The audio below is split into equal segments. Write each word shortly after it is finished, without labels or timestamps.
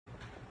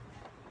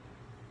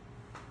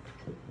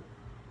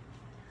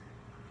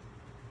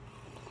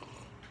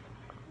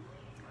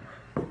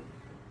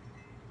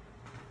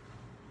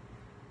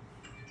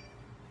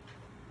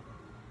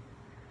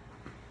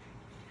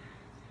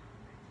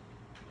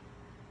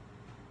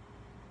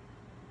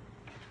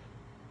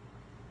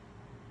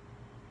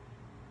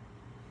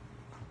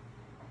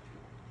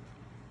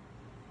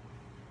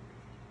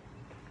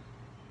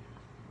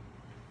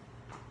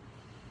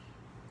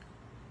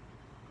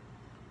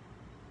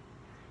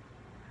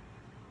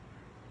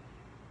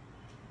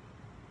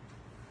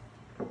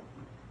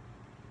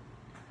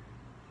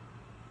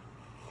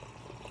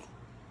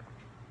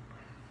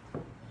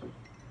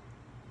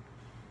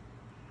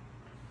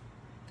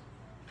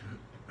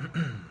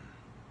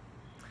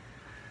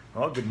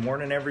Well, good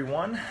morning,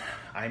 everyone.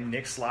 I'm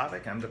Nick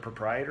Slavic. I'm the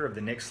proprietor of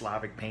the Nick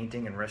Slavic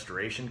Painting and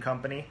Restoration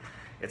Company.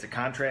 It's a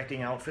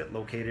contracting outfit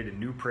located in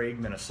New Prague,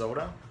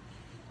 Minnesota.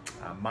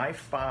 My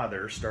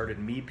father started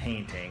me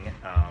painting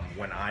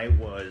when I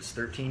was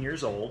 13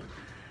 years old.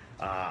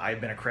 I've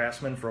been a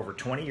craftsman for over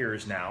 20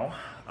 years now.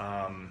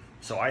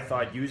 So I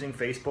thought using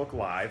Facebook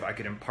Live, I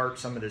could impart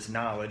some of this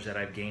knowledge that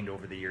I've gained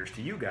over the years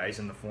to you guys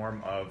in the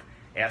form of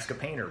Ask a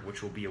Painter,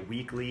 which will be a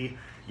weekly,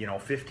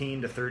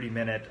 15 to 30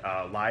 minute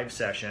live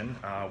session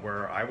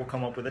where I will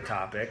come up with a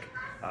topic,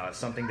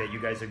 something that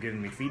you guys have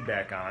given me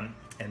feedback on,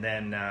 and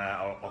then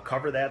I'll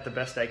cover that the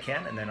best I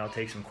can, and then I'll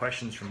take some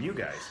questions from you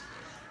guys.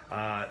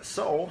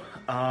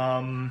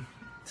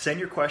 Send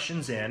your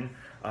questions in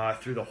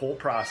through the whole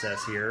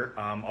process here.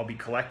 I'll be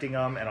collecting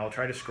them, and I'll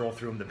try to scroll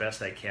through them the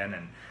best I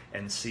can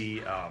and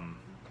see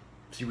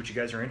what you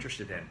guys are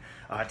interested in.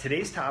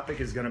 Today's topic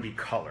is going to be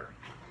color.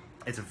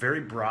 It's a very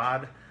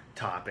broad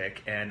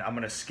topic, and I'm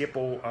going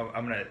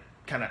to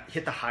kind of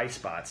hit the high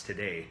spots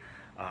today.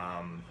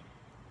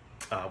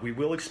 We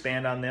will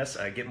expand on this,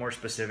 get more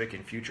specific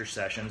in future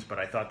sessions, but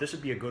I thought this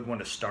would be a good one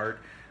to start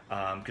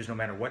because no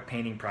matter what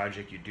painting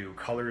project you do,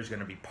 color is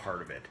going to be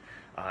part of it.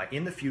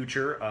 In the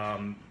future,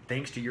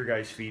 thanks to your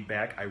guys'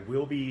 feedback, I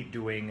will be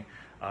doing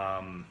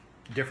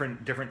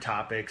different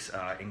topics,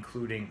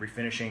 including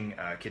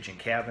refinishing kitchen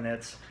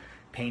cabinets,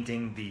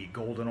 painting the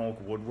golden oak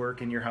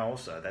woodwork in your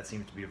house. That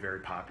seems to be a very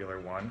popular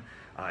one.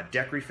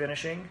 Deck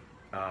refinishing,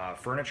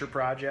 furniture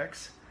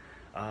projects,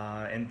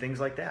 and things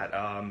like that.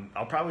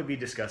 I'll probably be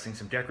discussing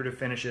some decorative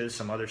finishes,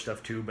 some other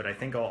stuff too, but I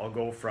think I'll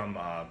go from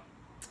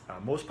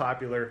most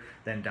popular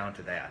then down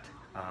to that.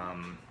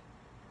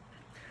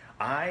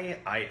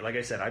 Like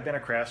I said, I've been a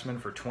craftsman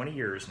for 20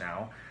 years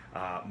now.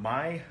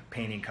 My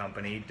painting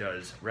company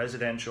does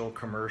residential,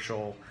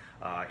 commercial,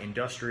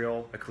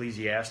 industrial,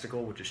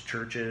 ecclesiastical, which is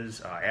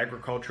churches,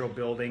 agricultural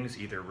buildings,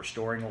 either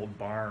restoring old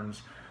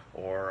barns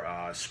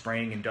or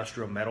spraying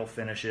industrial metal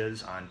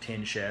finishes on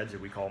tin sheds, or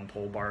we call them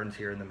pole barns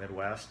here in the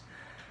Midwest,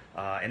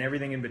 and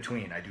everything in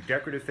between. I do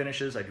decorative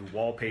finishes, I do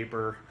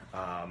wallpaper,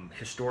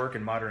 historic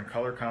and modern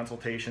color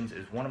consultations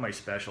is one of my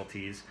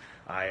specialties.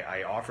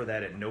 I offer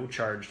that at no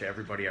charge to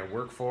everybody I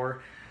work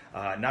for.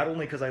 Not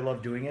only because I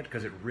love doing it,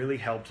 because it really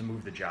helps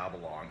move the job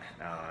along,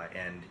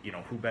 and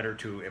who better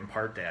to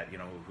impart that,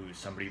 who's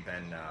somebody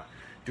been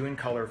doing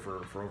color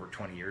for over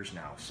 20 years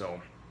now.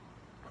 So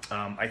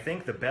I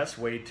think the best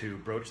way to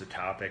broach the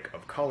topic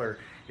of color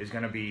is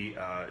going to be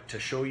to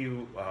show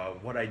you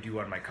what I do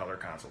on my color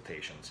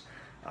consultations.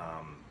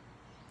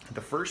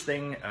 The first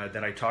thing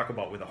that I talk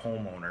about with a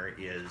homeowner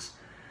is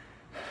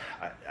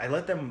I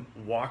let them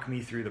walk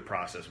me through the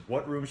process.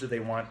 What rooms do they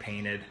want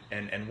painted,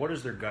 and what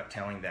is their gut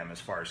telling them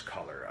as far as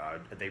color?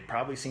 They've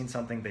probably seen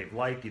something they've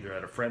liked either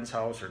at a friend's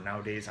house or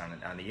nowadays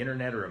on the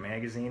internet or a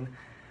magazine.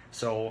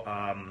 So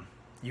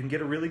you can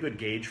get a really good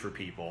gauge for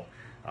people.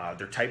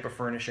 Their type of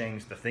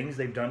furnishings, the things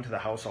they've done to the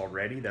house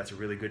already, that's a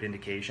really good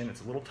indication.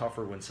 It's a little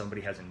tougher when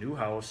somebody has a new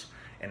house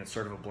and it's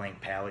sort of a blank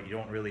palette. You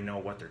don't really know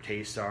what their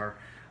tastes are.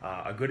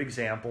 A good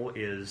example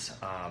is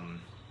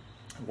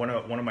one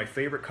of my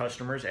favorite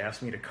customers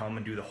asked me to come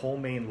and do the whole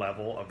main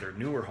level of their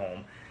newer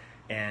home,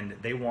 and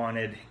they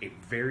wanted a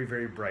very,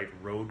 very bright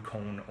road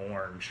cone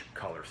orange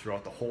color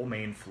throughout the whole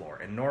main floor.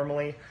 And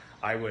normally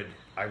I would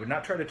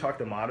not try to talk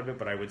them out of it,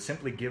 but I would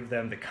simply give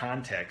them the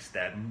context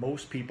that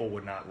most people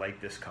would not like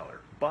this color.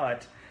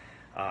 But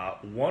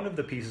one of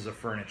the pieces of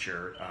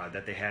furniture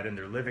that they had in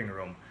their living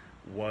room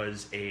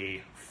was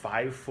a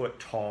 5-foot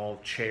tall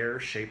chair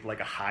shaped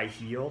like a high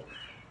heel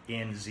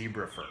in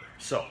zebra fur.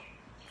 So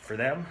for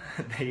them,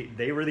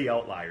 they were the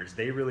outliers.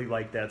 They really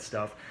liked that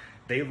stuff.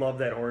 They loved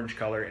that orange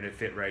color, and it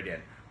fit right in.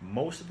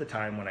 Most of the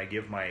time when I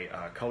give my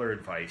color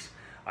advice,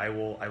 I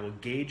will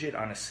gauge it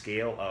on a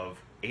scale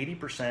of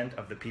 80%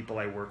 of the people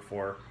I work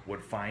for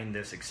would find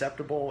this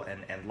acceptable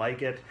and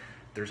like it.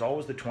 There's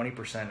always the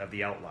 20% of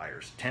the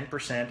outliers.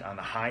 10% on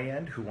the high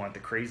end who want the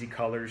crazy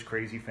colors,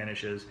 crazy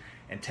finishes,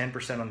 and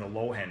 10% on the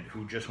low end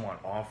who just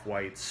want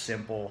off-white,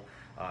 simple,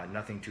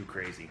 nothing too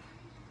crazy.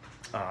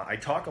 I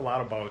talk a lot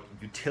about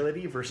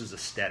utility versus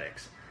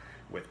aesthetics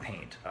with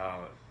paint.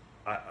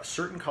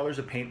 Certain colors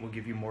of paint will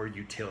give you more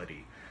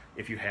utility.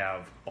 If you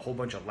have a whole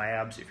bunch of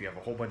labs, if you have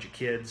a whole bunch of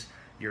kids,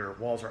 your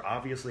walls are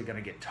obviously going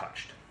to get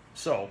touched.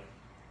 So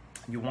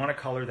you want a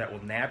color that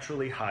will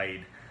naturally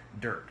hide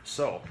dirt.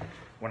 So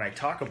when I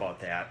talk about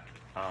that,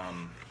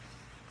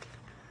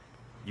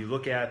 you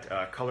look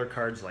at color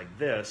cards like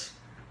this.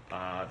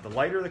 The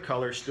lighter the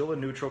color, still a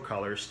neutral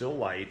color, still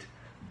light,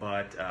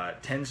 but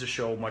tends to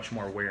show much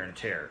more wear and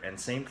tear. And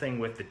same thing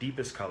with the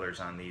deepest colors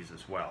on these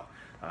as well.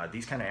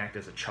 These kind of act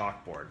as a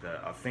chalkboard.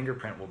 A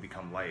fingerprint will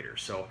become lighter.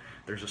 So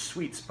there's a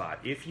sweet spot.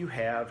 If you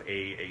have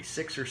a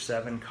 6 or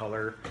 7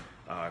 color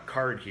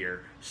card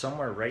here,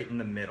 somewhere right in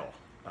the middle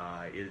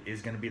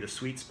is going to be the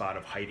sweet spot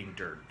of hiding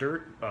dirt.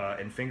 Dirt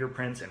and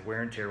fingerprints and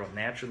wear and tear will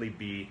naturally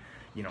be,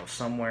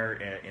 somewhere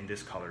in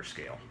this color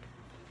scale.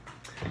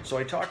 So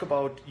I talk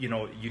about,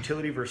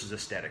 utility versus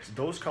aesthetics.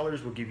 Those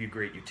colors will give you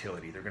great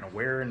utility. They're going to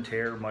wear and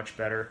tear much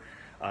better.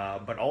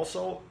 But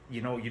also,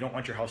 you don't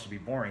want your house to be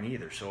boring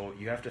either. So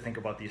you have to think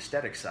about the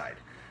aesthetic side.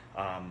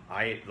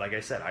 Like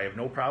I said, I have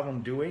no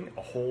problem doing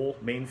a whole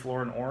main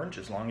floor in orange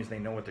as long as they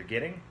know what they're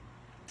getting.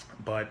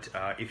 But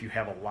if you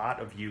have a lot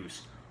of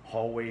use,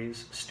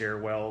 hallways,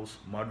 stairwells,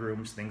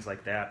 mudrooms, things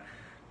like that,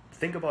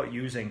 think about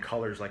using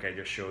colors like I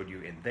just showed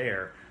you in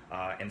there,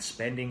 and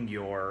spending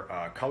your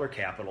color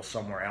capital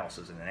somewhere else,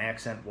 as in an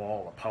accent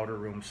wall, a powder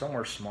room,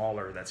 somewhere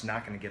smaller that's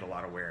not going to get a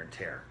lot of wear and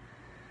tear.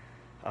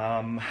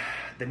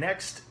 The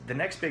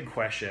next big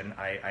question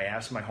I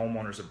ask my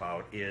homeowners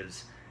about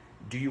is,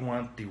 do you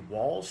want the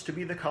walls to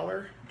be the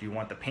color? Do you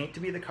want the paint to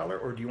be the color?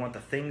 Or do you want the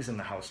things in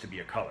the house to be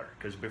a color?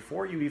 Because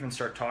before you even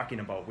start talking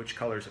about which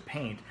colors of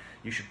paint,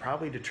 you should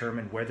probably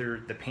determine whether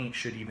the paint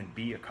should even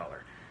be a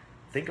color.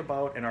 Think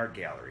about an art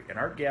gallery. An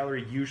art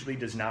gallery usually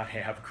does not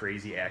have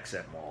crazy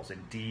accent walls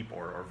and deep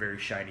or very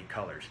shiny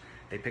colors.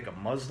 They pick a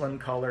muslin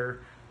color,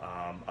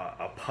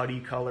 a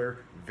putty color,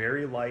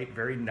 very light,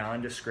 very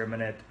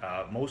non-discriminate.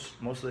 Most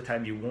of the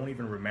time you won't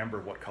even remember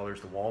what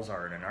colors the walls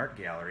are in an art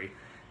gallery,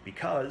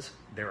 because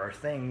there are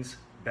things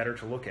better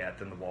to look at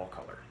than the wall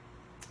color.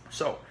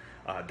 So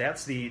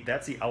that's the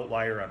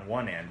outlier on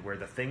one end, where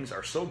the things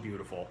are so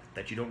beautiful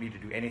that you don't need to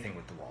do anything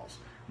with the walls.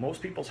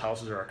 Most people's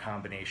houses are a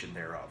combination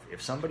thereof.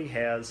 If somebody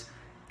has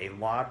a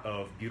lot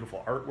of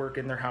beautiful artwork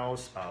in their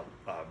house,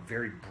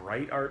 very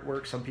bright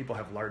artwork, some people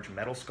have large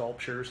metal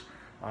sculptures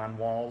on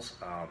walls,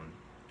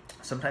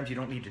 sometimes you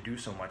don't need to do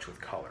so much with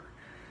color.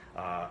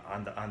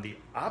 On the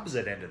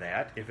opposite end of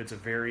that, if it's a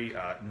very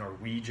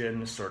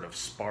Norwegian sort of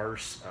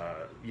sparse,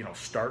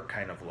 stark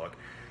kind of look,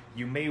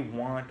 you may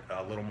want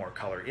a little more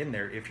color in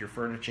there if your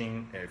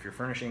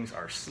furnishings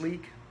are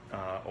sleek,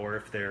 or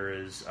if there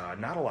is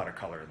not a lot of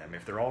color in them.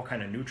 If they're all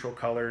kind of neutral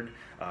colored,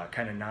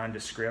 kind of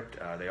nondescript,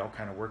 they all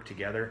kind of work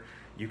together,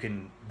 you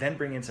can then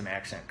bring in some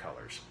accent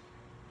colors.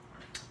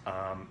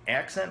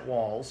 Accent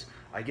walls,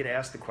 I get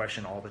asked the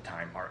question all the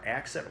time, are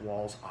accent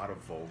walls out of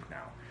vogue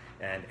now?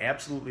 And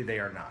absolutely they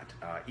are not.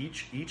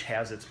 Each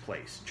has its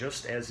place.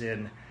 Just as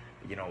in,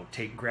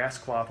 take grass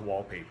cloth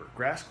wallpaper.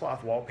 Grass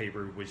cloth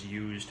wallpaper was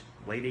used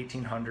late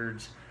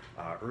 1800s,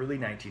 early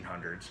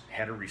 1900s,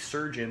 had a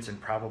resurgence in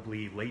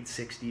probably late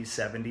 60s,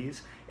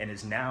 70s, and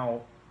is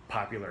now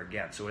popular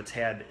again. So it's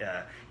had,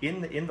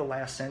 in the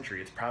last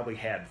century, it's probably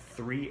had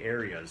 3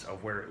 areas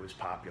of where it was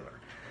popular.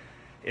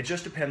 It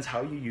just depends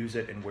how you use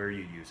it and where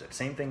you use it.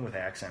 Same thing with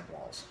accent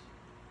walls.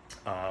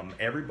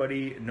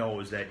 Everybody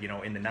knows that,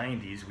 in the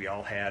 90s, we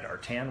all had our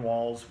tan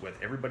walls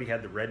everybody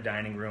had the red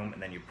dining room,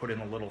 and then you put in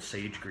a little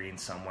sage green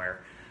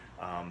somewhere.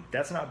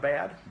 That's not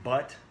bad,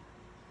 but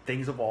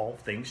things evolve,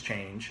 things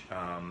change,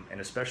 and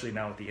especially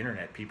now with the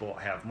internet, people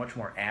have much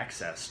more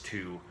access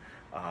to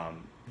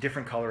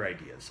different color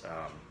ideas.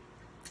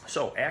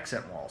 So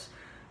accent walls.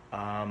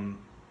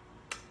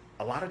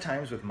 A lot of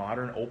times with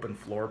modern open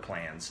floor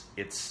plans,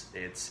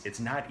 it's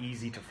not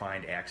easy to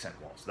find accent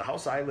walls. The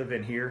house I live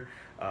in here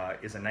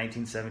is a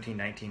 1917,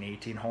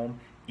 1918 home.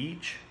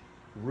 Each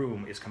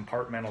room is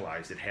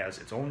compartmentalized. It has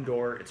its own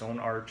door, its own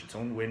arch, its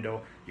own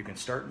window. You can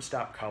start and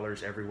stop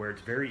colors everywhere.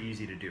 It's very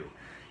easy to do.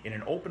 In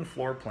an open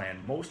floor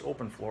plan, most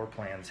open floor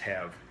plans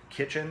have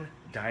kitchen,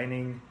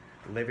 dining,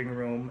 living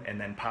room, and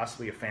then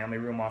possibly a family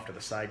room off to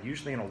the side,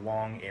 usually in a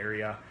long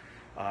area.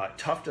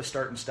 Tough to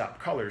start and stop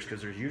colors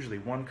because there's usually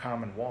one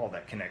common wall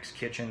that connects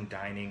kitchen,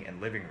 dining,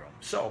 and living room.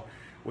 So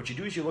what you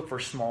do is you look for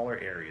smaller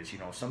areas.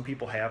 Some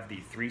people have the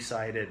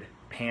 3-sided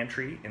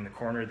pantry in the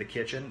corner of the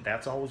kitchen.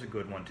 That's always a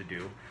good one to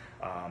do.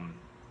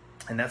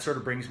 And that sort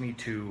of brings me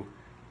to,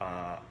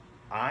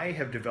 I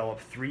have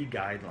developed 3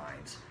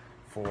 guidelines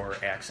for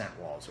accent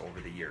walls over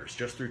the years,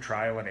 just through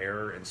trial and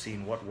error and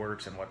seeing what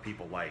works and what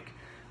people like.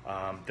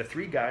 The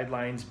 3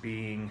 guidelines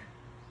being,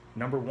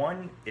 number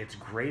 1, it's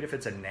great if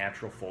it's a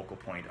natural focal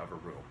point of a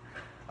room.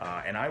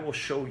 And I will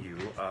show you,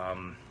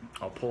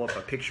 I'll pull up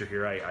a picture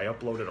here. I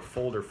uploaded a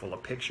folder full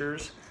of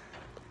pictures,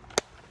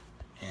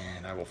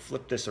 and I will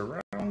flip this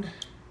around.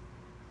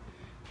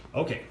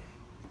 Okay.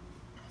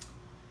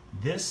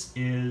 This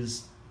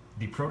is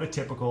the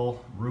prototypical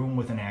room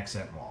with an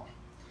accent wall.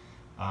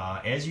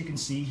 As you can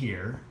see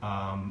here,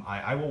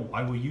 I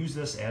will use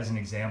this as an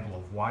example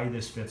of why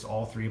this fits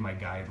all 3 of my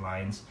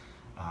guidelines,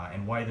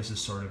 and why this is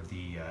sort of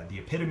the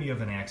epitome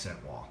of an accent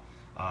wall.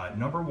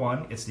 Number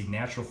 1, it's the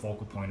natural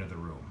focal point of the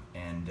room,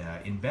 and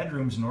in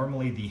bedrooms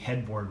normally the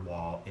headboard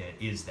wall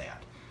is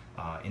that.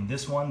 In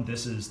this one,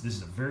 this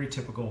is a very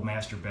typical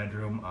master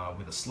bedroom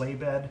with a sleigh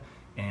bed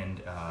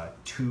and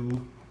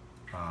 2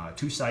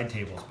 side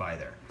tables by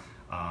there.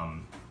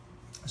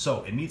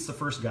 So it meets the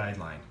first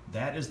guideline.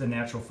 That is the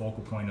natural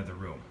focal point of the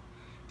room.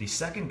 The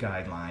second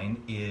guideline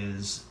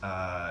is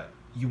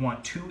you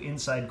want 2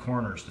 inside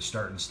corners to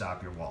start and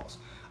stop your walls.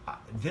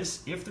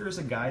 If there is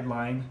a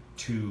guideline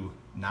to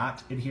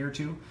not adhere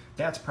to,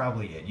 that's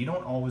probably it. You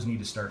don't always need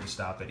to start and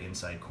stop at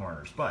inside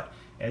corners, but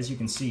as you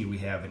can see, we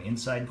have an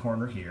inside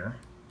corner here,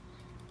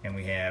 and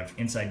we have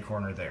inside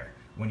corner there.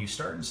 When you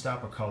start and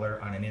stop a color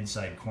on an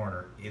inside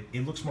corner,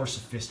 it looks more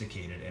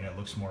sophisticated and it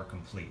looks more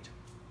complete.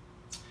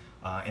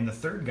 And the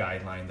third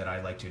guideline that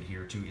I like to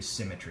adhere to is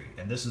symmetry,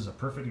 and this is a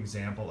perfect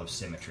example of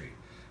symmetry.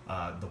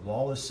 The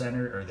wall is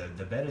centered, or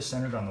the bed is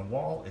centered on the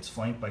wall. It's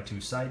flanked by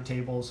 2 side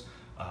tables.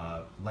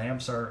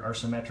 Lamps are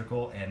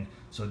symmetrical, and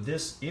so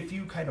this, if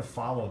you kind of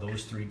follow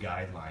those 3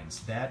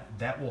 guidelines,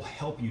 that will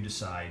help you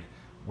decide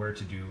where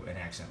to do an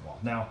accent wall.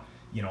 Now,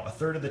 you know, a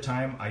third of the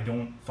time I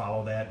don't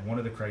follow that. One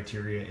of the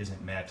criteria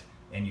isn't met,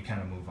 and you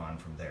kind of move on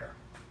from there.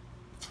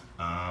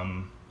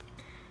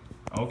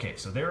 Okay,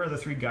 so there are the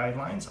 3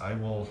 guidelines. I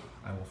will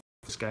flip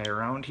this guy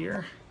around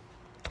here.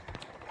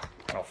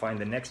 I'll find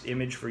the next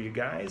image for you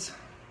guys.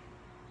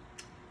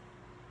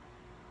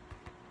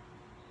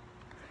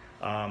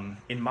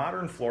 In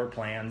modern floor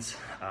plans,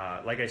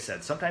 like I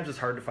said, sometimes it's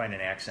hard to find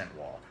an accent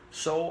wall.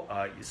 So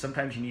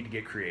sometimes you need to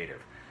get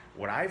creative.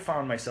 What I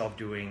found myself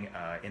doing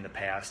in the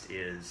past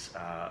is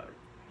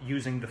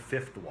using the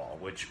 5th wall,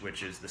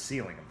 which is the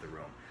ceiling of the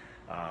room.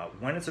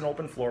 When it's an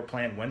open floor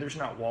plan, when there's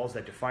not walls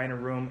that define a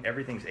room,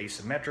 everything's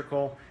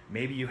asymmetrical.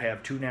 Maybe you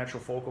have 2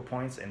 natural focal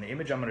points. In the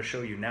image I'm going to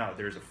show you now,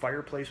 there's a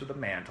fireplace with a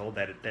mantle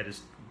that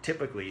is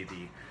typically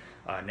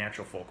the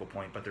natural focal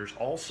point, but there's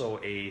also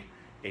a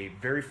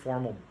very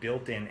formal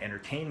built-in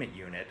entertainment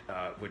unit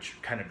which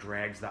kind of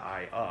drags the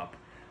eye up,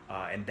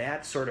 and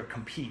that sort of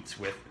competes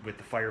with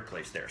the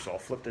fireplace there. So I'll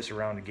flip this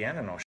around again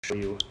and I'll show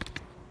you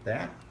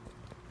that.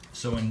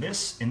 So in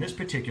this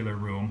particular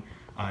room,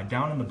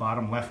 down in the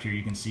bottom left here,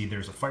 you can see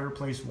there's a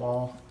fireplace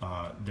wall,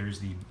 there's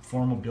the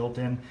formal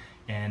built-in,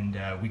 and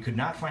we could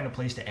not find a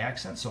place to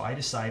accent, so I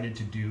decided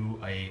to do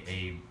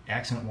a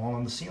accent wall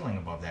on the ceiling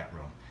above that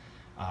room.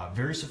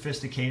 Very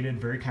sophisticated,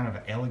 very kind of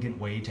an elegant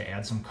way to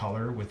add some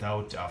color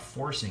without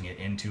forcing it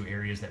into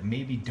areas that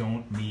maybe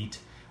don't meet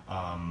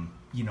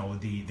you know,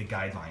 the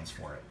guidelines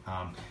for it.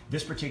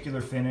 This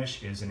particular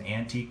finish is an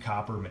antique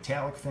copper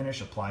metallic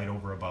finish applied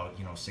over about,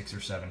 you know, 6 or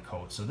 7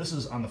 coats. So this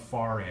is on the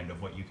far end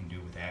of what you can do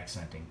with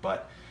accenting,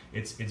 but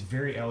it's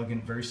very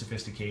elegant, very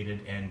sophisticated,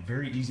 and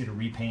very easy to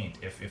repaint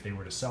if they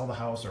were to sell the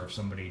house, or if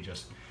somebody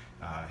just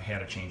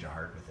had a change of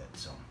heart with it.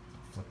 So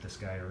I'll flip this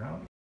guy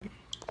around.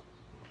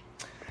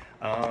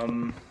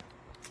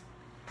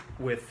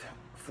 With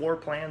floor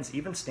plans,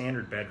 even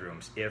standard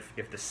bedrooms, if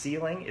the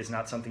ceiling is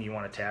not something you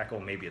want to tackle,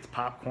 maybe it's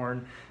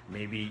popcorn,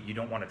 maybe you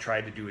don't want to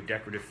try to do a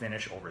decorative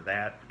finish over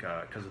that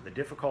because of the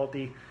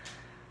difficulty,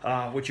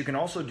 what you can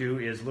also do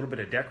is a little bit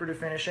of decorative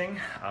finishing,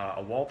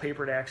 a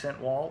wallpapered accent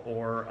wall,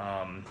 or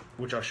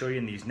which I'll show you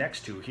in these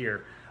next 2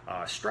 here,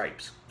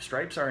 stripes.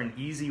 Stripes are an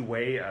easy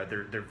way.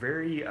 They're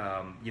very,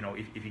 you know,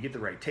 if you get the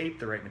right tape,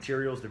 the right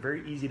materials, they're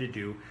very easy to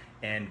do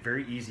and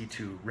very easy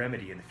to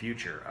remedy in the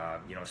future.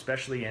 You know,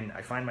 especially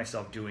I find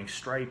myself doing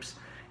stripes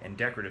and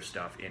decorative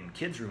stuff in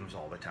kids' rooms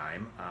all the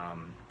time.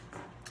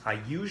 I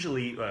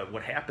usually,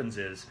 what happens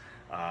is,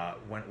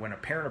 when a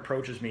parent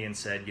approaches me and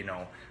said, you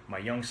know, my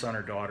young son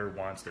or daughter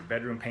wants their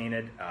bedroom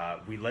painted,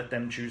 we let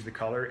them choose the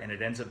color, and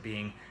it ends up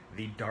being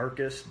the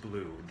darkest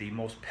blue, the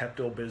most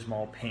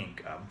Pepto-Bismol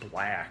pink,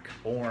 black,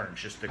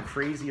 orange, just the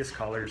craziest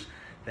colors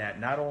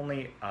that not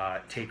only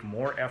take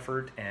more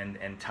effort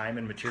and time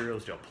and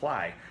materials to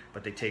apply,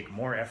 but they take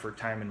more effort,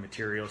 time, and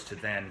materials to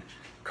then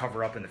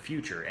cover up in the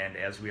future. And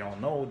as we all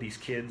know, these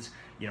kids,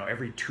 you know,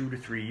 every 2 to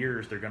 3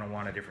 years, they're going to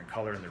want a different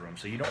color in the room.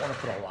 So you don't want to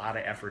put a lot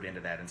of effort into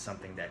that in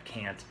something that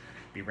can't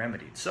be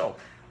remedied. So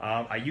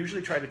I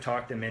usually try to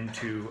talk them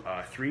into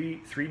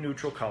three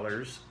neutral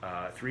colors,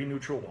 3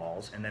 neutral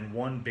walls, and then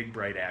 1 big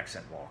bright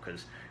accent wall,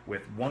 because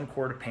with 1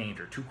 quart of paint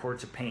or 2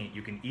 quarts of paint,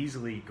 you can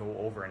easily go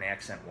over an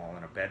accent wall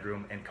in a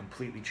bedroom and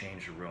completely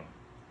change the room.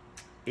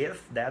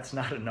 If that's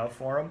not enough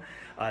for them,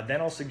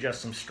 then I'll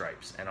suggest some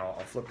stripes, and I'll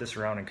flip this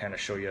around and kind of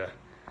show you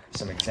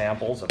some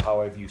examples of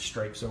how I've used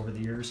stripes over the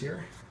years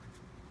here.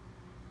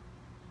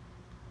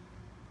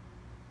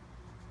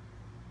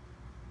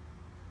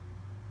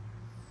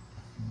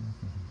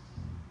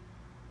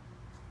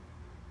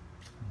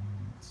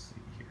 Let's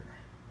see here.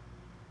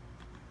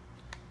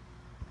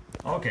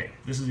 Okay,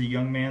 this is a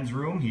young man's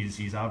room.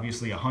 He's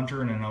obviously a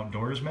hunter and an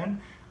outdoorsman.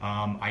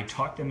 I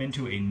talked them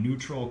into a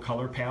neutral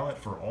color palette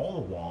for all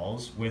the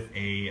walls with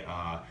a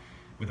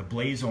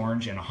blaze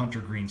orange and a hunter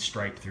green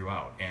stripe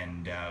throughout.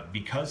 And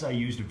because I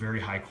used a very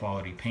high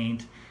quality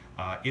paint,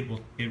 it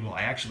will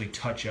actually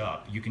touch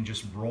up. You can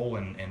just roll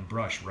and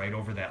brush right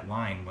over that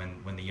line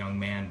when the young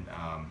man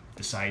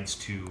decides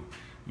to,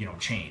 you know,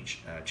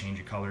 change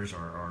the colors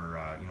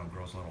or you know,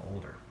 grows a little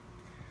older.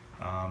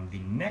 The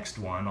next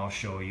one I'll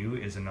show you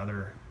is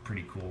another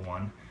pretty cool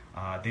one.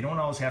 They don't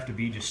always have to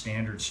be just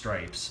standard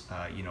stripes,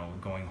 you know,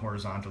 going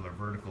horizontal or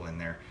vertical in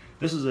there.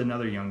 This is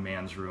another young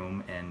man's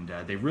room, and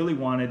they really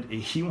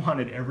he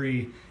wanted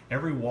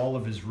every wall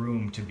of his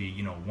room to be,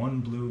 you know, 1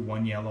 blue,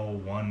 1 yellow,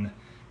 1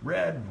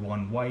 red,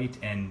 1 white,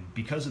 and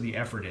because of the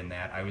effort in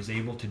that, I was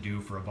able to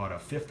do for about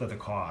 1/5 of the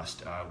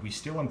cost. We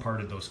still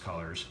imparted those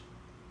colors,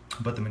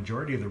 but the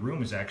majority of the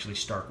room is actually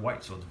stark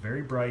white, so it's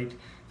very bright.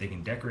 They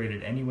can decorate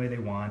it any way they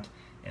want,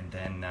 and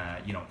then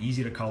you know,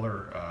 easy to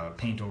color,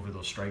 paint over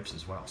those stripes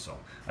as well. So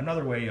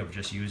another way of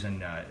just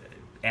using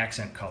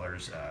accent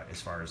colors as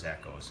far as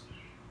that goes.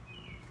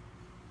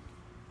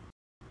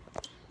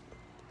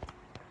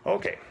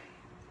 Okay.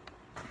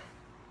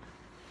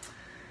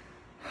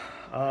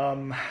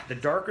 The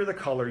darker the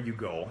color you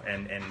go,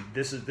 and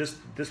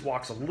this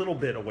walks a little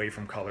bit away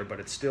from color, but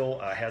it still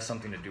has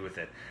something to do with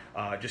it.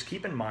 Just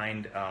keep in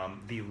mind,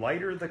 the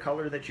lighter the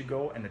color that you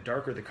go and the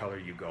darker the color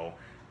you go,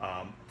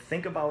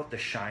 think about the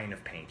shine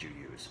of paint you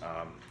use.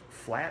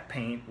 Flat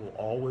paint will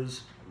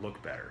always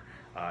look better.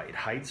 It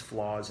hides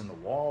flaws in the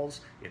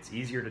walls, it's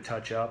easier to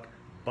touch up,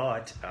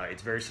 but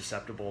it's very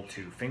susceptible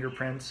to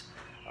fingerprints,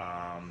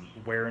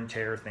 wear and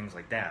tear, things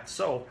like that.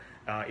 So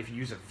if you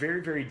use a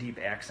very, very deep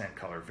accent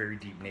color, very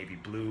deep navy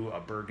blue, a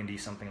burgundy,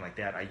 something like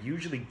that, I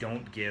usually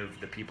don't give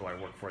the people I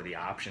work for the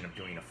option of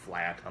doing a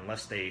flat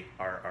unless they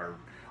are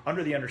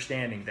under the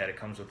understanding that it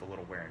comes with a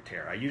little wear and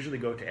tear. I usually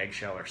go to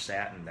eggshell or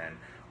satin then,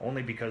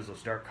 only because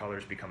those dark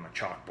colors become a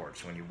chalkboard.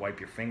 So when you wipe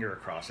your finger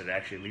across it, it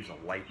actually leaves a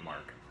light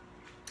mark.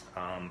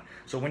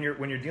 So when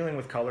you're dealing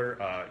with color,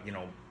 you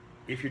know,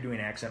 if you're doing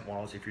accent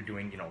walls, if you're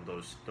doing, you know,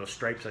 those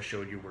stripes I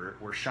showed you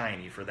were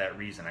shiny for that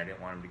reason. I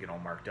didn't want them to get all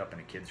marked up in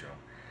a kid's room.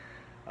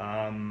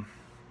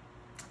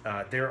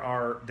 There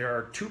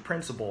are two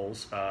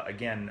principles,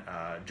 again,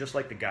 just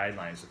like the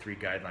guidelines, the 3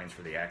 guidelines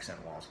for the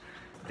accent walls.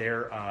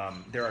 There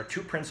are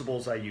 2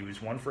 principles I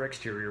use, one for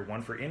exterior,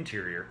 one for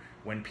interior,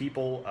 when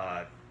people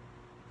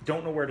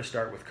don't know where to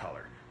start with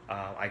color.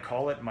 I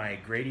call it my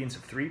gradients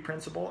of 3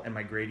 principle and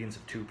my gradients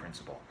of 2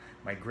 principle.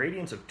 My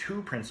gradients of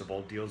 2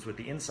 principle deals with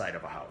the inside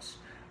of a house.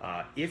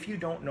 If you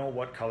don't know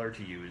what color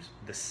to use,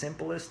 the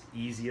simplest,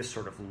 easiest,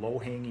 sort of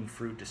low-hanging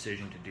fruit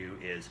decision to do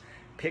is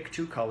pick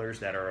 2 colors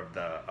that are of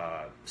the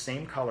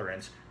same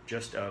colorants,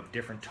 just of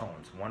different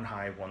tones, one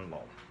high, one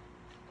low.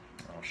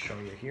 I'll show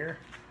you here.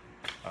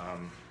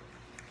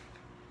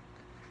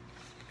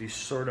 These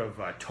sort of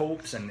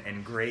taupes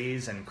and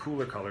grays and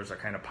cooler colors are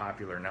kind of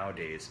popular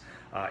nowadays.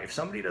 If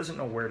somebody doesn't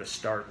know where to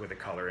start with a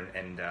color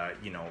and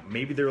you know,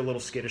 maybe they're a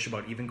little skittish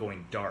about even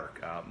going dark,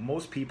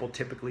 most people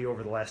typically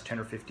over the last 10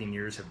 or 15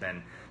 years have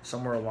been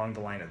somewhere along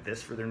the line of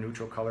this for their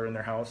neutral color in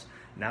their house.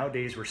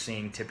 Nowadays we're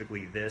seeing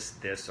typically this,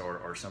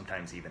 or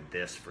sometimes even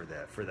this for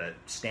the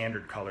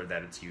standard color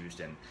that it's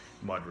used in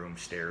mudrooms,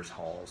 stairs,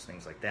 halls,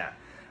 things like that.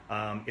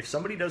 If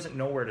somebody doesn't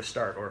know where to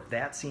start, or if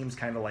that seems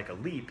kind of like a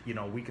leap, you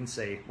know, we can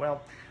say,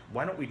 well,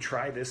 why don't we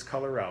try this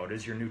color out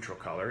as your neutral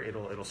color?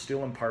 It'll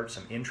still impart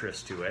some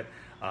interest to it.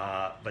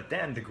 But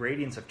then the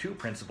gradients of 2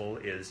 principle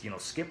is, you know,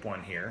 skip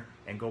one here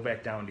and go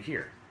back down to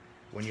here.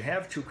 When you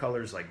have 2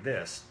 colors like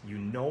this, you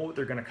know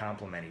they're going to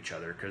complement each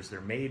other because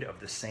they're made of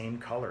the same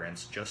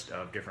colorants, just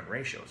of different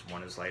ratios.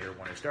 One is lighter,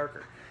 one is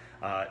darker.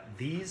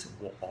 These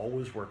will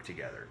always work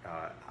together.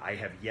 I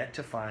have yet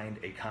to find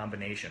a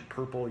combination,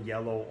 purple,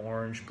 yellow,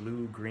 orange,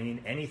 blue,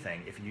 green,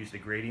 anything, if you use the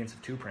gradients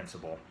of 2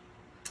 principle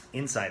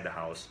inside the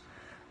house,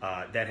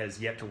 that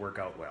has yet to work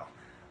out well.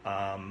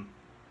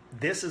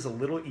 This is a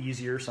little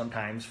easier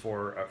sometimes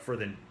for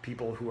the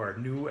people who are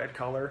new at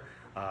color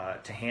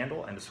to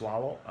handle and to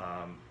swallow.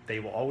 They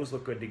will always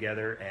look good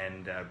together,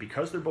 and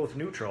because they're both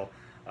neutral,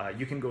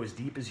 you can go as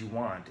deep as you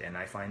want, and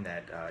I find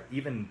that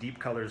even deep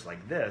colors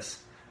like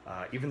this,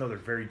 even though they're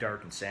very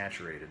dark and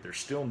saturated, they're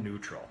still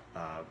neutral,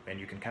 and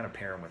you can kind of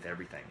pair them with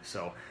everything.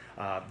 So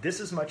this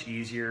is much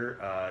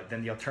easier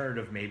than the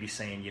alternative, maybe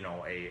saying, you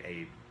know,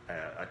 a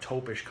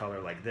taupe-ish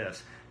color like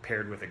this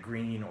paired with a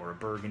green or a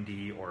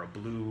burgundy or a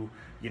blue.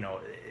 You know,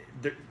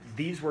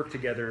 these work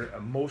together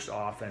most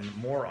often,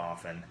 more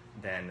often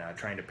than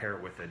trying to pair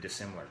it with a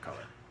dissimilar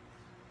color.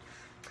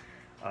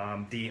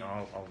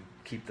 I'll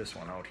keep this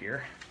one out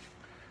here.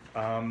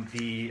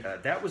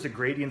 That was a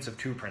gradients of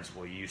 2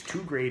 principle. You use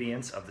 2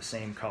 gradients of the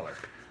same color.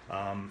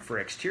 For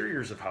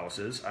exteriors of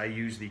houses, I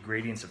use the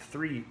gradients of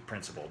 3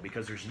 principle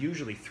because there's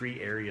usually 3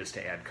 areas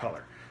to add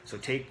color. So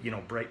take, you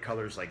know, bright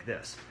colors like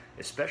this,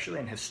 especially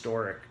in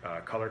historic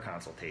color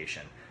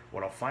consultation.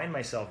 What I'll find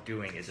myself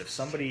doing is if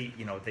somebody,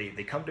 you know,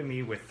 they come to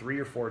me with 3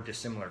 or 4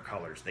 dissimilar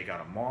colors. They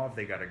got a mauve,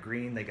 they got a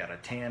green, they got a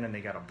tan, and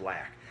they got a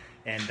black.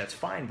 And that's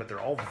fine, but they're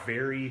all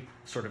very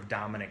sort of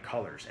dominant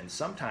colors. And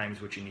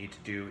sometimes what you need to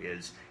do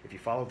is, if you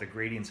follow the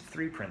gradients of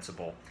 3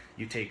 principle,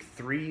 you take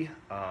 3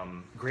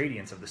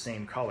 gradients of the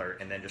same color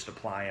and then just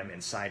apply them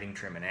in siding,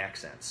 trim, and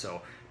accents.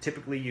 So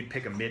typically you'd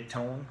pick a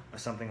mid-tone,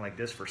 something like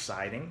this for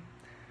siding.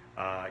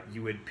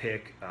 You would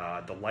pick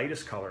the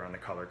lightest color on the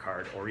color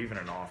card, or even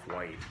an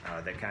off-white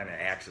that kind of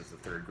acts as the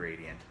 3rd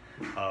gradient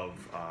of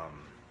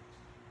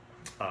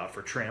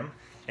for trim,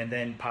 and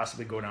then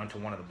possibly go down to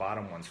one of the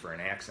bottom ones for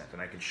an accent.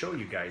 And I can show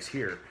you guys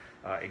here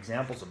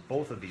examples of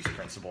both of these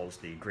principles,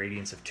 the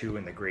gradients of 2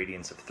 and the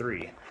gradients of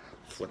 3.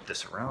 Flip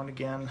this around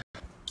again.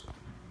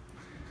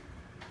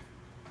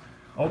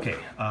 Okay,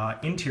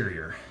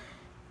 interior,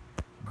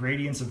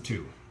 gradients of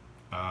 2.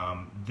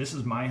 This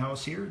is my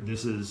house here.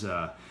 This is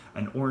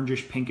an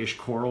orangish pinkish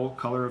coral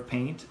color of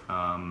paint.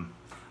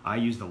 I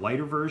used the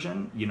lighter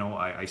version. You know,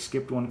 I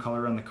skipped one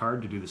color on the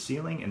card to do the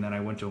ceiling, and then I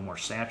went to a more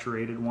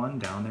saturated one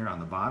down there on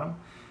the bottom.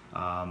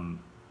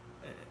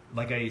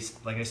 Like I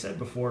said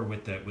before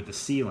with the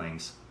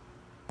ceilings,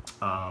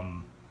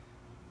 I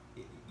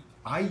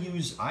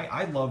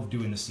love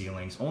doing the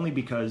ceilings only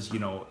because, you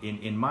know,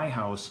 in my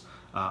house,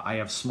 I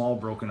have small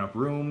broken up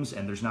rooms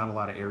and there's not a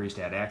lot of areas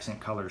to add accent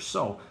colors.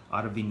 So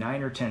out of the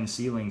 9 or 10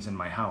 ceilings in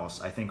my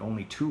house, I think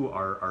only 2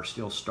 are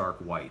still stark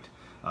white.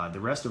 The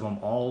rest of them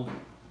all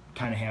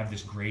kind of have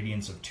this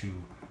gradients of 2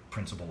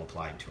 principle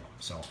applied to them.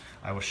 So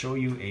I will show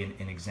you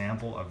an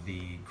example of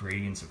the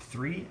gradients of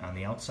 3 on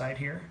the outside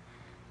here.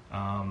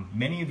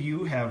 Many of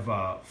you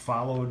have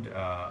followed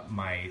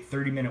my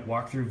 30-minute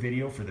walkthrough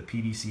video for the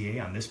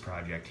PDCA on this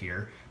project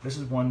here. This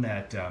is one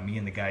that me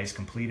and the guys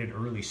completed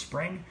early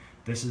spring.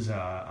 This is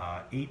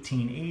a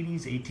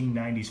 1880s,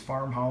 1890s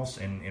farmhouse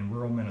in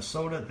rural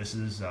Minnesota. This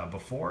is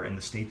before in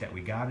the state that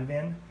we got it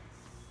in.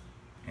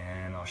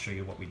 And I'll show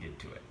you what we did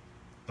to it.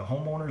 The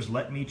homeowners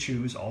let me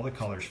choose all the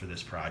colors for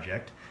this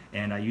project,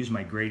 and I use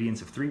my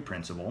gradients of 3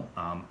 principle.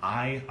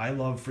 I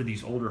love for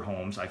these older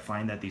homes, I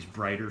find that these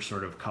brighter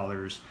sort of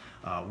colors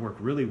work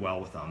really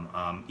well with them.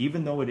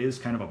 Even though it is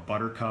kind of a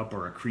buttercup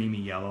or a creamy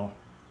yellow,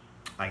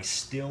 I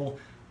still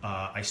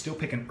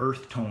pick an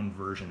earth tone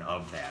version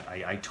of that.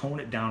 I tone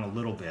it down a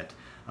little bit.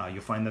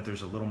 You'll find that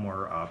there's a little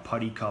more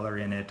putty color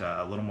in it,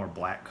 a little more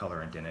black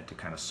color in it to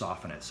kind of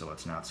soften it so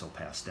it's not so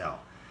pastel.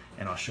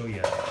 And I'll show you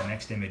the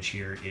next image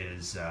here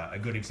is a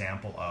good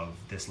example of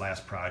this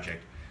last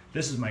project.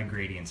 This is my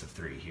gradients of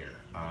 3 here.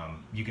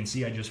 You can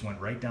see I just went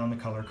right down the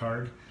color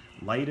card.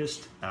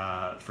 Lightest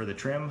for the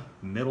trim,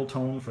 middle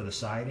tone for the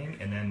siding,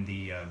 and then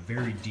the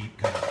very deep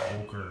kind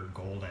of ochre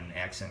golden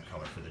accent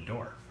color for the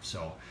door.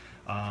 So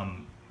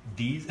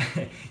these,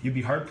 you'd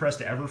be hard pressed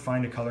to ever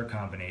find a color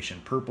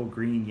combination, purple,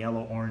 green,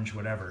 yellow, orange,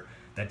 whatever,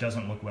 that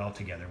doesn't look well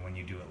together when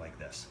you do it like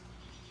this.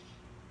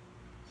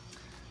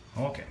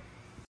 Okay.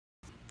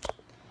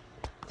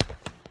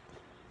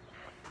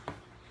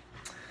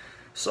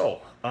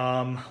 So,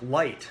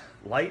 light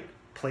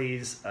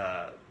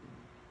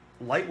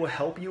will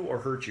help you or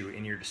hurt you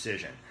in your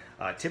decision.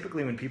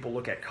 Typically when people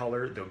look at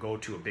color, they'll go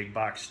to a big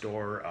box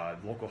store,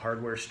 local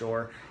hardware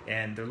store,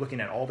 and they're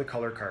looking at all the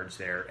color cards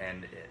there,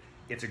 and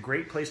it's a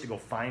great place to go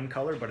find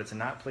color, but it's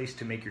not a place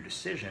to make your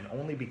decision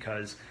only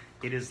because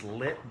it is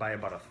lit by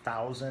about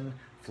 1,000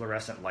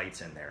 fluorescent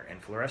lights in there,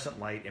 and fluorescent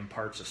light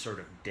imparts a sort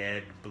of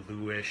dead,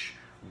 bluish,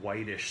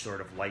 whitish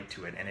sort of light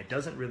to it, and it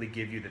doesn't really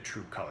give you the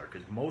true color,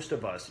 because most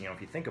of us,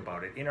 if you think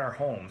about it, in our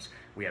homes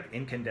we have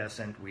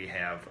incandescent, we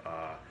have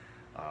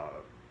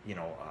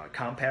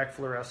compact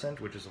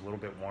fluorescent, which is a little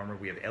bit warmer,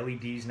 we have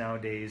LEDs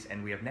nowadays,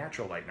 and we have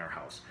natural light in our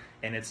house,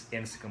 and it's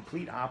the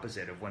complete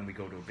opposite of when we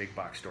go to a big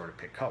box store to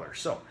pick colors.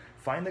 So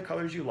find the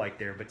colors you like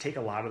there, but take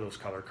a lot of those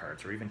color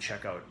cards or even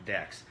check out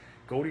decks.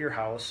 Go to your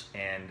house,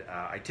 and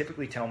I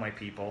typically tell my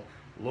people,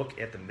 look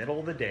at the middle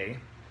of the day,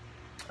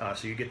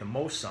 so you get the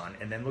most sun,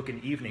 and then look in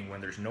the evening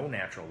when there's no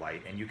natural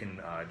light, and you can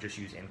just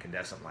use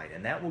incandescent light,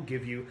 and that will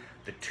give you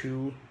the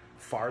 2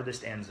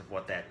 farthest ends of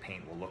what that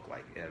paint will look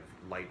like,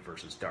 light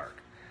versus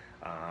dark.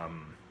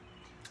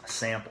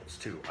 Samples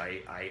too.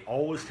 I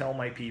always tell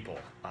my people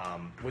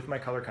with my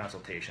color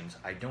consultations,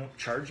 I don't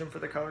charge them for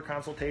the color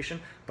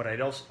consultation, but I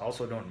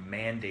also don't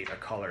mandate a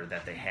color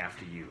that they have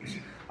to use.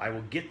 I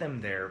will get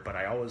them there, but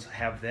I always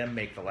have them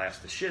make the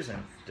last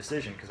decision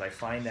because I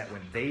find that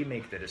when they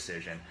make the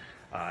decision,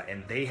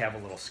 and they have a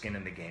little skin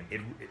in the game,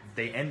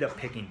 they end up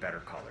picking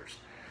better colors.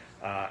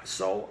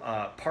 So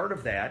part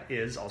of that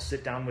is I'll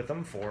sit down with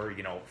them for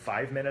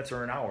 5 minutes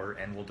or an hour,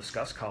 and we'll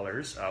discuss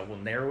colors. We'll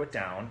narrow it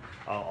down.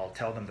 I'll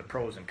tell them the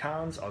pros and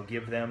cons. I'll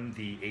give them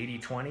the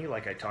 80-20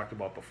 like I talked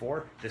about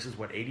before. This is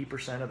what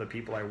 80% of the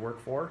people I work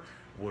for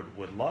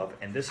would love,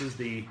 and this is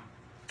the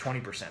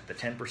 20%, the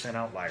 10%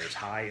 outliers,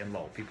 high and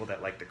low, people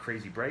that like the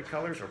crazy bright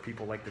colors or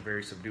people like the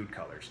very subdued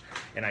colors.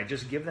 And I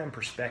just give them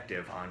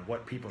perspective on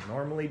what people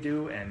normally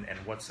do and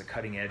what's the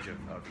cutting edge of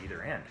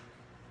either end.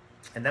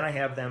 And then I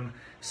have them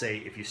say,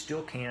 if you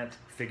still can't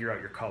figure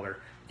out your color,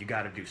 you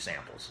got to do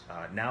samples.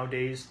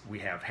 Nowadays, we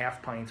have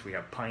half pints, we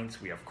have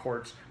pints, we have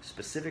quarts,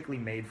 specifically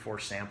made for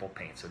sample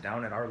paint. So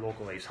down at our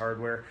local Ace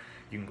Hardware,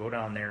 you can go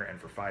down there, and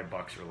for $5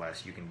 or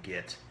less, you can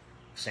get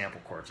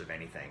sample quarts of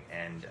anything.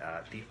 And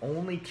the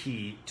only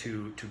key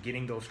to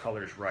getting those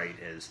colors right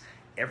is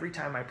every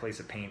time I place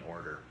a paint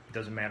order, it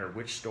doesn't matter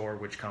which store,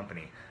 which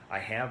company, I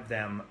have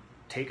them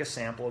take a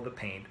sample of the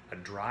paint,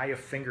 dry a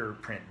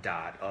fingerprint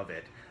dot of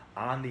it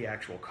on the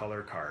actual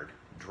color card,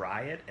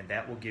 dry it, and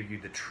that will give you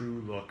the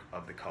true look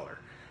of the color.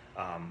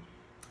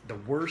 The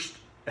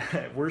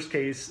worst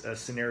case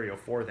scenario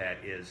for that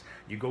is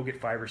you go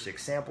get 5 or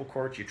 6 sample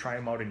quarts, you try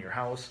them out in your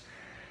house,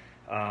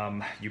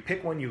 you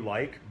pick one you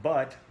like,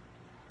 but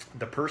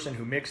the person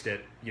who mixed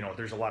it,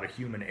 there's a lot of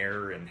human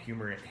error and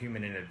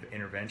human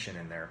intervention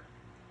in there.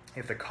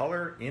 If the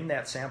color in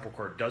that sample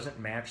quart doesn't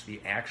match the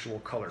actual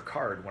color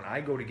card, when I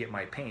go to get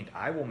my paint,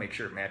 I will make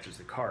sure it matches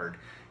the card.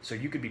 So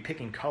you could be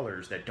picking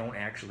colors that don't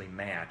actually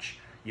match,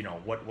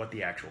 what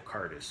the actual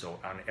card is. So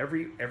on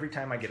every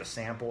time I get a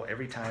sample,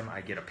 every time I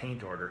get a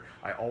paint order,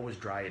 I always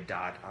dry a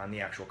dot on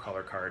the actual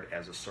color card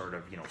as a sort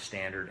of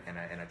standard and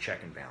a check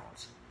and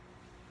balance.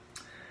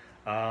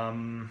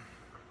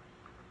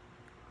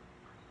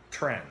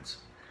 Trends.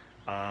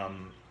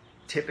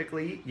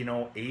 Typically,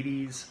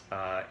 80s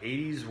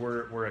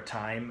were a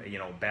time,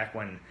 back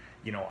when,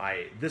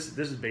 this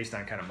is based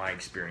on kind of my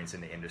experience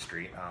in the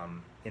industry.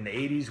 In the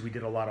 80s, we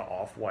did a lot of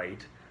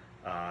off-white,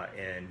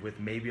 and with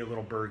maybe a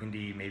little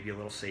burgundy, maybe a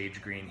little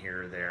sage green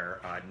here or there.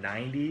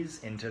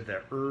 90s into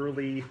the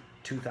early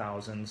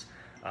 2000s,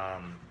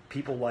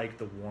 people like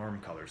the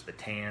warm colors, the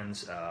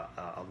tans.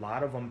 A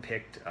lot of them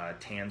picked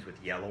tans with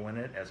yellow in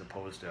it as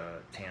opposed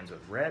to tans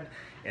with red,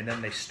 and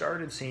then they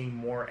started seeing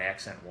more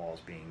accent walls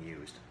being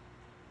used.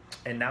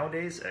 And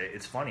nowadays,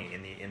 it's funny,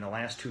 in the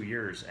last 2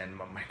 years, and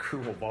my crew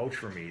will vouch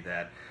for me,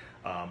 that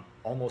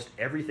almost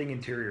everything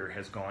interior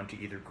has gone to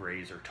either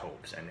grays or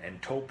taupes,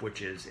 and taupe,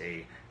 which is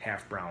a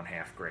half brown,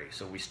 half gray.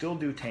 So we still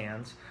do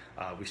tans,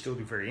 we still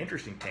do very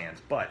interesting tans,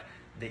 but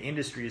the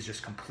industry has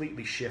just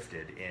completely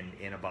shifted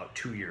in about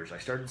 2 years. I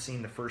started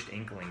seeing the first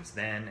inklings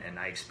then, and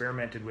I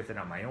experimented with it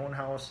on my own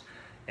house,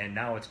 and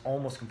now it's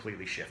almost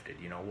completely shifted.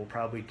 We'll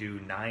probably do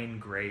 9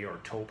 gray or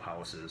taupe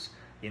houses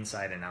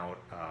inside and out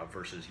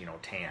versus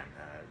tan,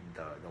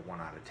 the 1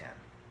 out of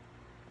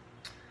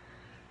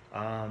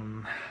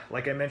 10.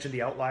 Like I mentioned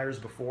the outliers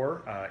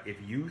before, if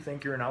you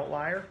think you're an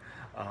outlier,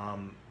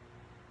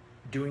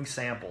 doing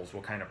samples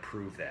will kind of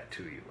prove that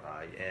to you.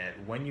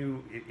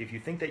 If you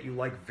think that you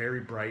like very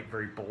bright,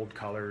 very bold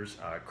colors,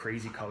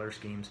 crazy color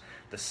schemes,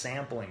 the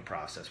sampling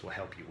process will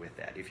help you with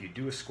that. If you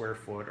do a square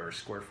foot or a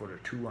square foot or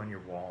 2 on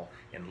your wall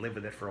and live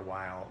with it for a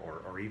while,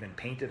 or even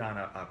paint it on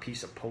a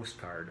piece of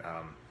postcard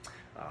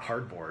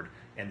hardboard,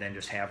 and then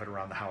just have it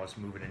around the house,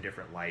 move it in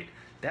different light,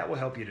 that will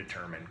help you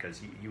determine,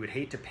 because you would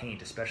hate to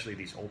paint, especially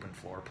these open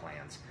floor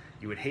plans,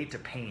 you would hate to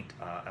paint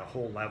a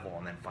whole level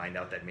and then find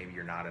out that maybe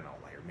you're not an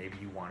outlier. Maybe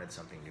you wanted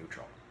something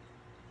neutral.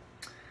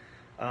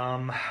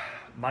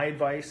 My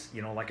advice,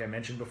 like I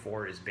mentioned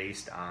before, is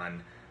based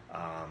on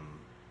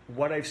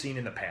what I've seen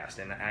in the past,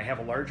 and I have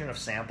a large enough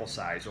sample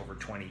size over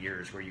 20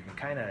 years where you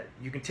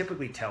can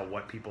typically tell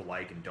what people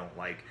like and don't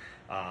like.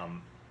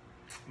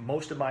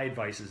 Most of my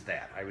advice is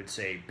that I would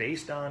say,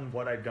 based on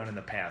what I've done in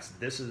the past,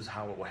 this is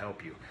how it will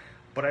help you.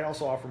 But I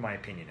also offer my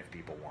opinion if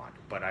people want.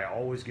 But I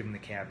always give them the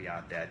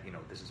caveat that,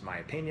 this is my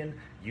opinion.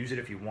 Use it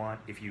if you want.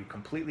 If you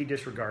completely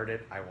disregard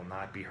it, I will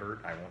not be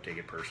hurt. I won't take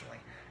it personally.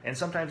 And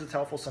sometimes it's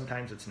helpful,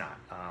 sometimes it's not.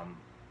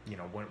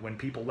 When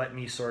people let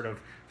me sort of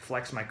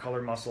flex my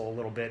color muscle a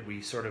little bit,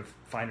 we sort of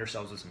find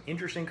ourselves with some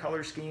interesting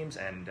color schemes,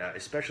 and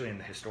especially in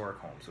the historic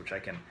homes, which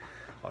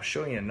I'll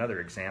show you another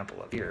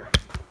example of here.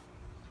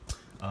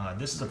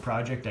 This is a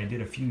project I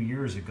did a few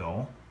years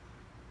ago.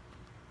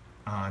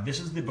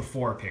 This is the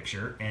before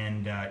picture,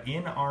 and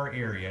in our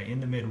area, in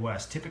the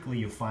Midwest, typically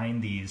you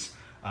find these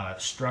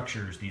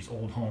structures, these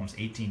old homes,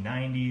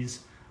 1890s,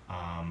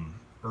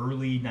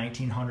 early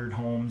 1900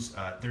 homes.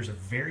 There's a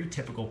very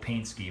typical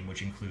paint scheme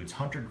which includes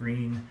hunter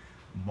green,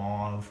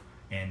 mauve,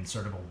 and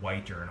sort of a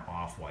white or an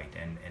off-white,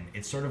 and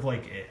it's sort of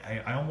like,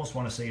 I almost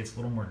want to say it's a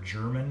little more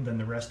German than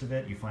the rest of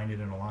it. You find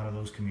it in a lot of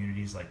those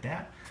communities like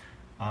that.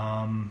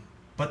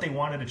 But they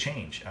wanted to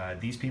change.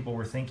 These people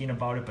were thinking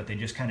about it, but they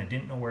just kind of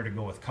didn't know where to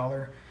go with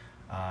color.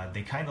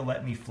 They kind of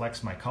let me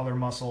flex my color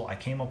muscle. I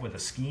came up with a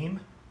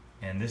scheme,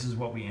 and this is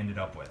what we ended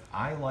up with.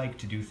 I like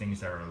to do things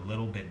that are a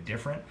little bit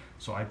different,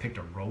 so I picked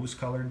a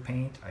rose-colored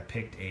paint. I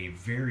picked a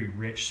very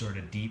rich, sort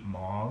of deep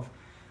mauve.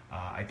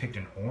 I picked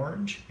an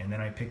orange, and then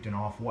I picked an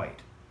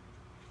off-white.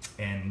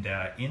 And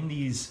in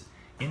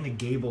the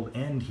gabled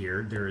end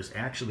here, there's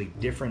actually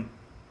different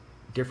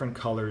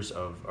colors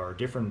or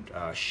different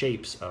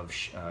shapes of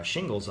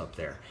shingles up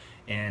there,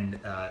 and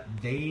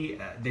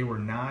they were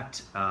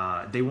not.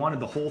 They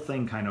wanted the whole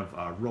thing kind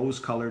of rose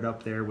colored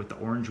up there with the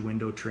orange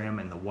window trim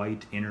and the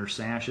white inner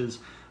sashes.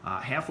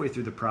 Halfway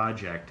through the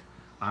project,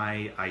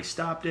 I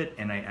stopped it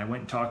and I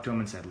went and talked to them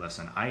and said,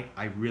 "Listen,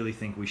 I really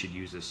think we should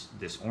use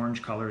this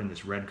orange color and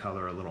this red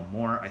color a little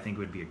more. I think it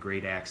would be a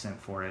great accent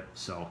for it."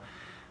 So.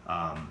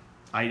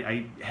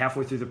 I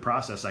halfway through the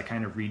process, I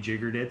kind of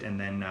rejiggered it and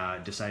then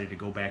decided to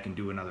go back and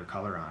do another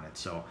color on it.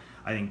 So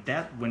I think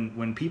that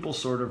when people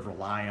sort of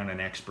rely on an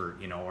expert,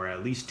 or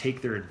at least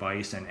take their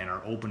advice and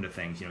are open to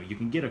things, you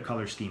can get a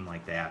color scheme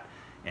like that.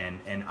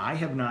 And I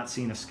have not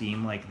seen a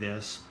scheme like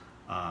this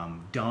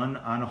done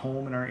on a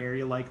home in our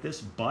area like this,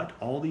 but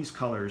all these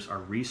colors are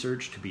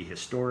researched to be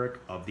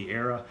historic of the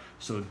era.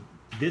 So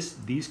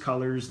these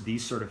colors,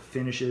 these sort of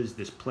finishes,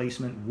 this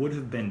placement would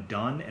have been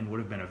done and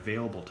would have been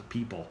available to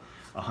people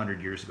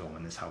 100 years ago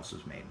when this house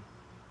was made.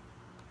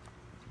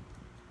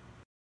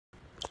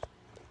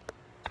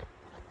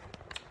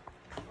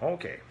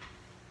 Okay.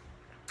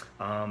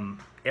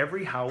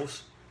 Every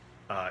house,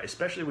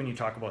 especially when you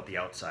talk about the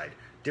outside,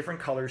 different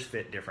colors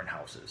fit different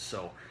houses.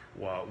 So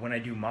when I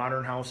do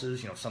modern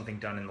houses, something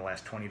done in the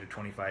last 20 to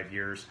 25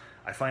 years,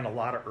 I find a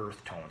lot of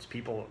earth tones.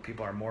 People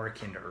are more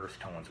akin to earth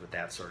tones with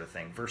that sort of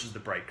thing versus the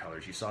bright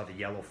colors. You saw the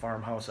yellow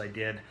farmhouse I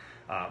did.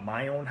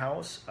 My own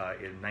house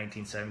in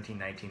 1917,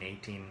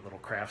 1918, little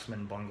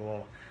craftsman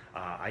bungalow.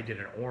 I did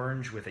an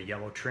orange with a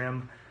yellow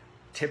trim.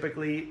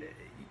 typically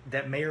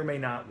that may or may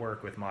not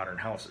work with modern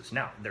houses.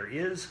 Now, there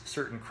is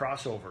certain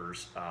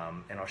crossovers,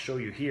 and I'll show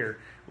you here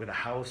with a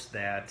house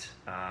that,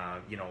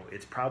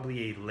 it's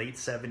probably a late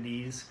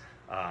 70s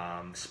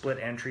split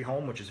entry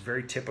home, which is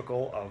very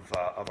typical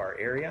of our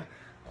area.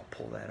 I'll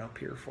pull that up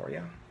here for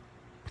you.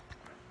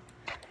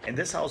 And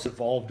this house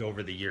evolved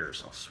over the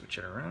years. I'll switch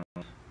it around.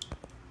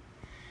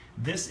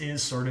 This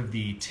is sort of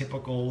the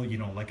typical,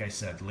 like I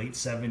said, late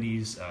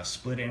 70s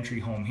split entry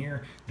home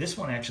here. This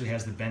one actually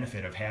has the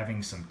benefit of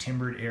having some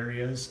timbered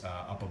areas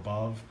up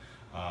above,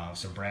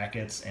 some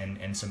brackets,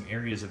 and some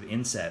areas of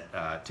inset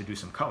to do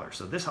some color.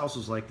 So this house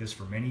was like this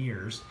for many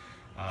years.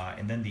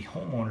 And then the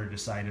homeowner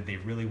decided they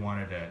really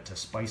wanted to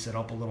spice it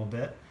up a little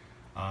bit.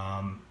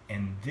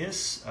 And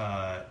this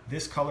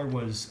color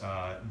was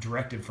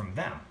directed from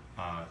them.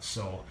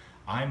 So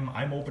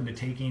I'm open to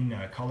taking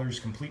colors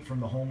complete from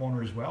the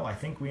homeowner as well. I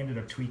think we ended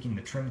up tweaking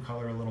the trim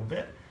color a little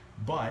bit,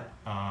 but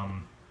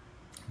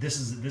this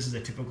is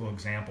a typical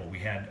example. We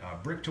had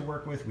brick to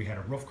work with, we had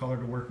a roof color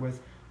to work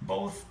with,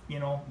 both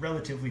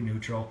relatively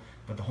neutral,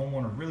 but the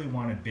homeowner really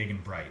wanted big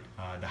and bright.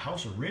 The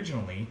house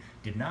originally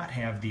did not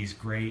have these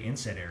gray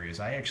inset areas.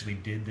 I actually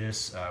did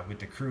this with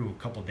the crew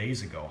a couple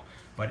days ago,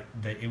 but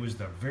it was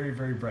the very,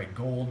 very bright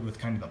gold with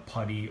kind of the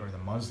putty or the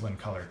muslin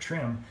color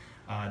trim.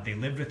 They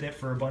lived with it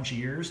for a bunch of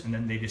years, and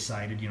then they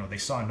decided, they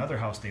saw another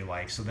house they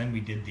liked, so then we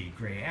did the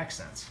gray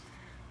accents.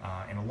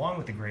 And along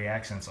with the gray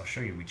accents, I'll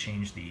show you, we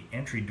changed the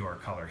entry door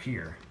color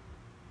here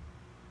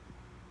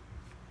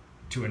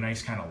to a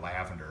nice kind of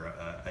lavender,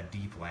 a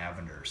deep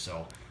lavender.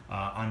 So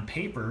on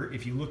paper,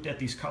 if you looked at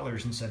these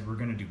colors and said, we're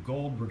going to do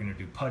gold, we're going to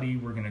do putty,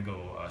 we're going to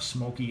go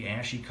smoky,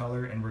 ashy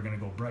color, and we're going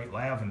to go bright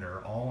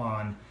lavender, all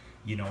on,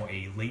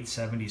 a late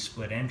 70s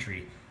split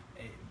entry,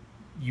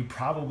 you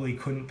probably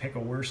couldn't pick a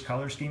worse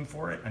color scheme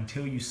for it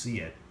until you see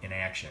it in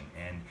action.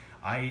 And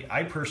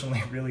I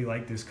personally really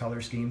like this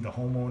color scheme. The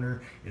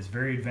homeowner is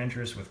very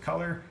adventurous with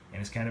color and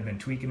has kind of been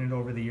tweaking it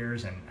over the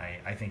years, and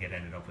I think it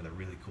ended up with a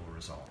really cool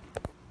result.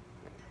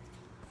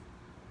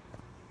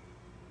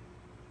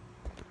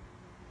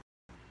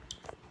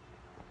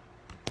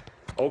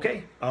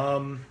 Okay,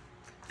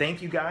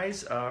 thank you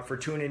guys for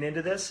tuning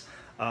into this.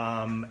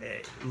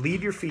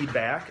 Leave your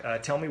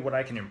feedback. Tell me what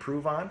I can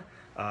improve on.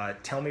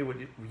 Tell me what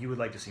you would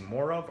like to see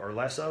more of or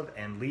less of,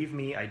 and leave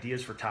me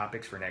ideas for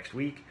topics for next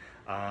week.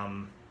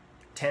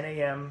 10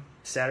 a.m.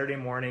 Saturday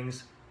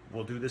mornings,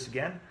 we'll do this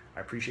again.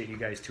 I appreciate you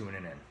guys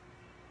tuning in.